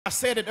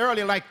said it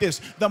earlier like this.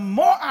 The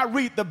more I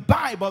read the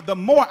Bible, the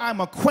more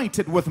I'm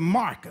acquainted with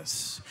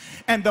Marcus.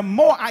 And the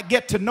more I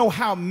get to know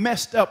how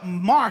messed up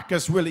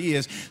Marcus really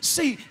is.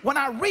 See, when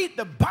I read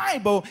the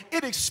Bible,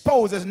 it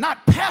exposes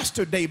not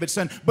Pastor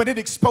Davidson, but it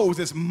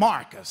exposes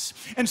Marcus.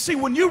 And see,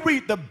 when you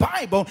read the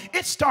Bible,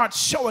 it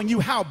starts showing you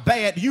how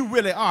bad you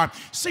really are.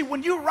 See,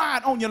 when you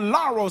ride on your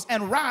laurels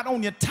and ride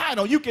on your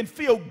title, you can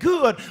feel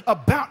good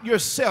about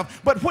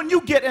yourself. But when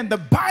you get in the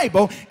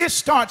Bible, it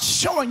starts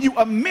showing you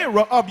a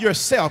mirror of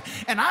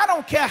yourself. And I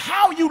don't care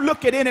how you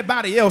look at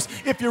anybody else.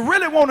 If you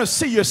really want to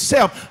see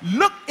yourself,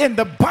 look in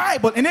the Bible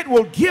and it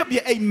will give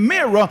you a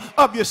mirror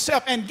of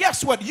yourself. And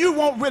guess what? You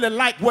won't really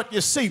like what you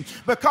see,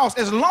 because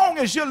as long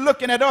as you're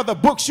looking at other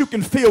books, you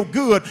can feel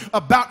good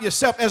about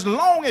yourself. As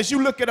long as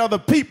you look at other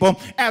people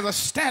as a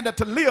standard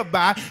to live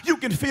by, you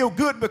can feel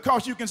good,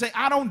 because you can say,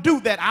 I don't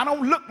do that, I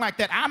don't look like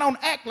that, I don't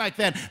act like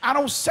that, I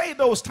don't say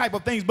those type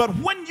of things. But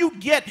when you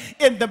get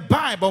in the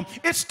Bible,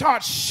 it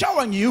starts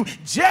showing you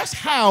just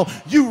how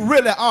you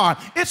really are.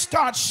 It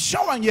starts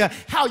showing you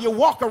how you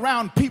walk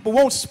around people,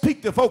 won't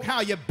speak to folk,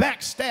 how you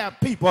backstab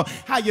people,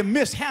 how you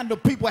mishandle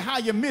people, how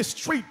you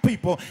mistreat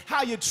people,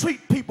 how you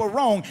treat people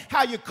wrong,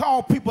 how you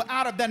call people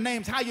out of their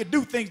names, how you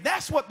do things.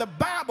 That's what the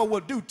Bible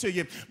will do to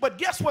you. But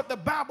guess what the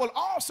Bible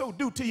also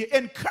do to you?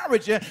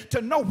 Encourage you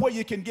to know where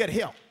you can get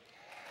help.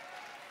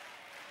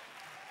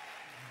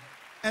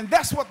 And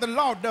that's what the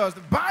law does. The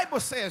Bible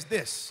says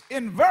this.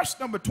 In verse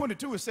number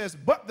 22, it says,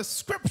 but the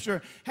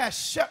scripture has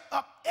shut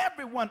up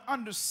everyone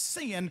under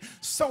sin,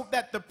 so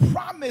that the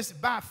promise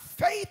by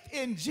faith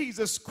in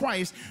Jesus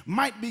Christ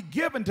might be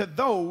given to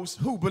those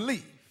who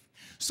believe.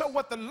 So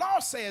what the law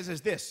says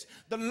is this.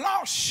 The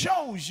law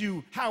shows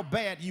you how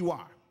bad you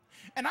are.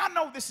 And I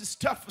know this is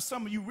tough for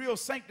some of you real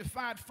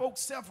sanctified folks,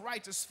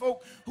 self-righteous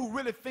folk who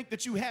really think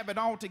that you have it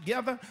all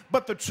together.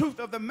 But the truth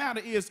of the matter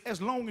is,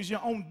 as long as you're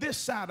on this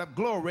side of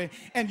glory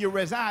and you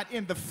reside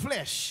in the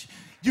flesh,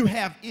 you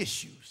have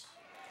issues.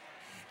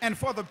 And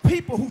for the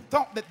people who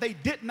thought that they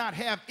did not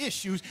have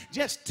issues,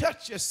 just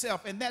touch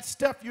yourself, and that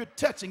stuff you're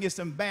touching is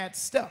some bad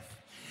stuff.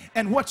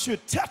 And what you're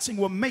touching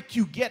will make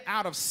you get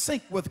out of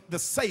sync with the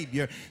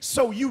Savior.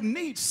 So you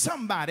need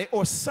somebody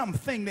or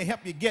something to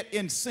help you get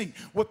in sync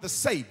with the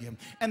Savior.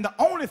 And the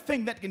only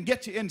thing that can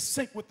get you in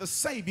sync with the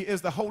Savior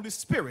is the Holy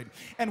Spirit.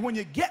 And when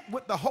you get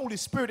with the Holy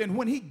Spirit, and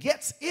when He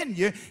gets in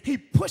you, He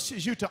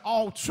pushes you to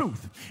all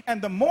truth.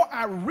 And the more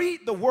I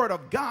read the Word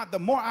of God, the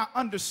more I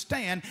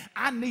understand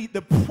I need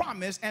the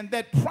promise, and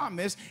that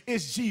promise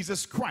is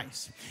Jesus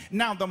Christ.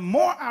 Now, the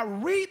more I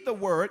read the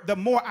Word, the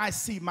more I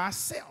see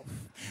myself.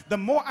 The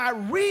more I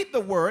read the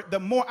Word, the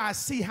more I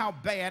see how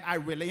bad I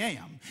really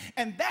am.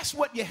 And that's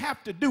what you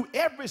have to do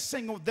every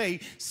single day.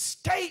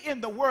 Stay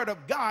in the Word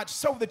of God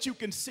so that you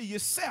can see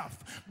yourself.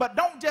 But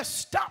don't just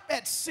stop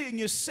at seeing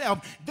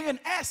yourself. Then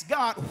ask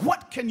God,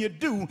 what can you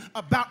do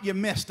about your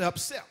messed up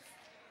self?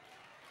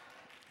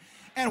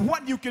 And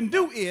what you can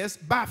do is,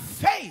 by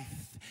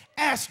faith,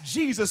 ask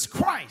Jesus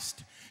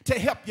Christ to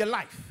help your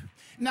life.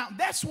 Now,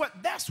 that's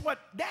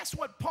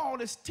what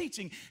Paul is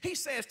teaching. He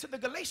says to the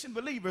Galatian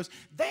believers,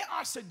 they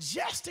are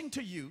suggesting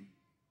to you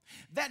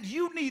that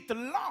you need the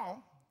law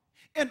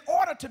in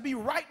order to be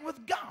right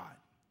with God.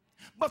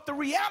 But the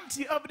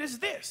reality of it is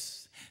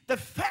this: the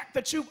fact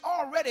that you've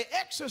already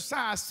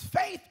exercised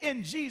faith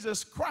in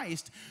Jesus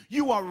Christ,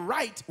 you are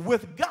right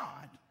with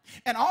God.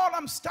 And all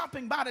I'm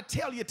stopping by to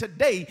tell you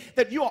today,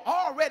 that you are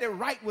already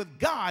right with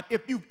God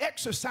if you've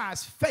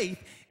exercised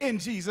faith in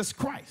Jesus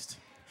Christ.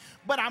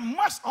 But I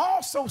must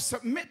also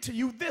submit to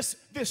you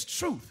this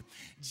truth.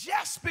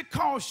 Just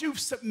because you've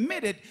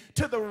submitted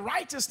to the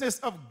righteousness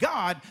of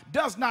God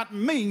does not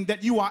mean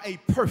that you are a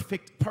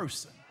perfect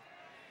person.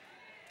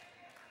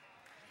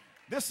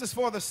 This is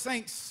for the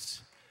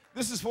saints.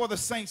 This is for the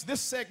saints.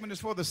 This segment is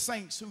for the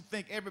saints who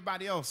think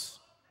everybody else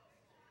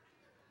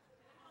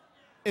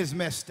is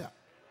messed up.